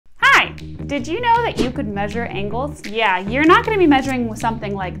Did you know that you could measure angles? Yeah, you're not going to be measuring with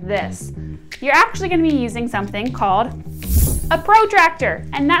something like this. You're actually going to be using something called a protractor,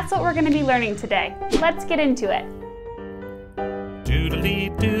 and that's what we're going to be learning today. Let's get into it.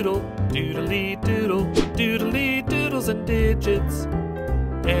 Doodly doodle, doodly doodle, doodly doodles and digits.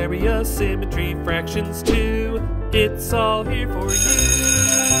 Area, symmetry, fractions too. It's all here for you.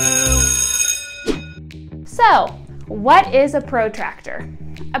 So, what is a protractor?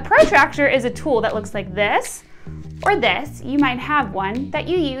 A protractor is a tool that looks like this or this. You might have one that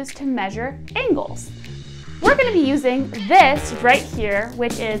you use to measure angles. We're going to be using this right here,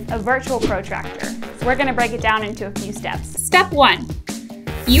 which is a virtual protractor. So we're going to break it down into a few steps. Step 1.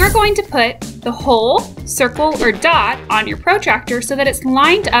 You are going to put the hole, circle, or dot on your protractor so that it's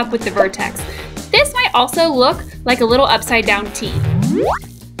lined up with the vertex. This might also look like a little upside down T.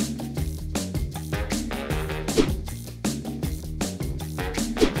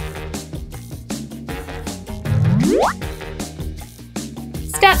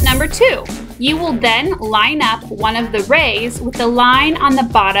 Step number 2. You will then line up one of the rays with the line on the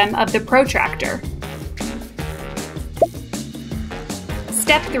bottom of the protractor.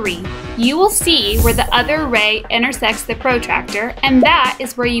 Step 3. You will see where the other ray intersects the protractor, and that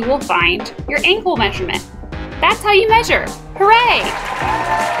is where you will find your angle measurement. That's how you measure. Hooray!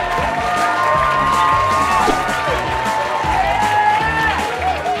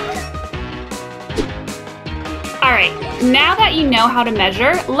 Alright, now that you know how to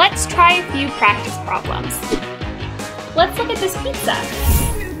measure, let's try a few practice problems. Let's look at this pizza.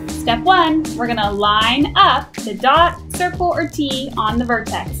 Step 1, we're going to line up the dot, circle, or T on the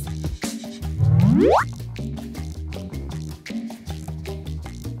vertex.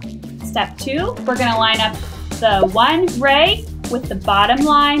 Step 2, we're going to line up the one ray with the bottom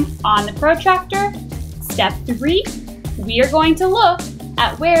line on the protractor. Step 3, we are going to look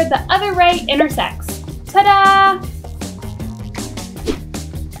at where the other ray intersects. Ta-da!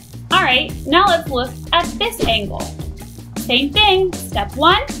 Alright, now let's look at this angle. Same thing, step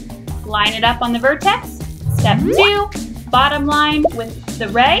 1, line it up on the vertex. Step 2, bottom line with the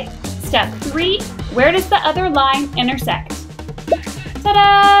ray. Step 3, where does the other line intersect?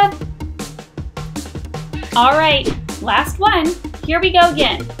 Ta-da! Alright, last one. Here we go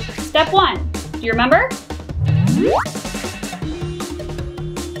again. Step 1, do you remember?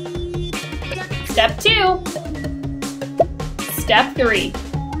 Step 2. Step 3.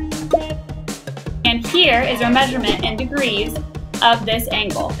 And here is our measurement in degrees of this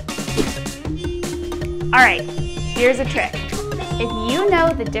angle. Alright, here's a trick. If you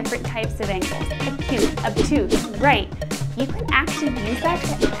know the different types of angles, acute, obtuse, right, you can actually use that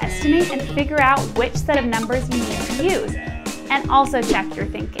to estimate and figure out which set of numbers you need to use, and also check your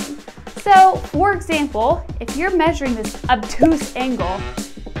thinking. So, for example, if you're measuring this obtuse angle,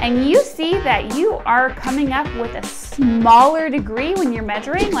 and you see that you are coming up with a smaller degree when you're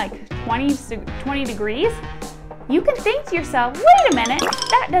measuring, like 20 degrees, you can think to yourself, wait a minute,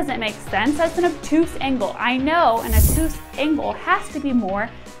 that doesn't make sense. That's an obtuse angle. I know an obtuse angle has to be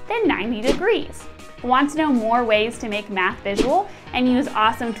more than 90 degrees. Want to know more ways to make math visual and use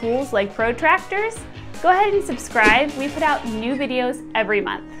awesome tools like protractors? Go ahead and subscribe. We put out new videos every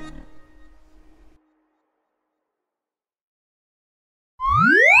month.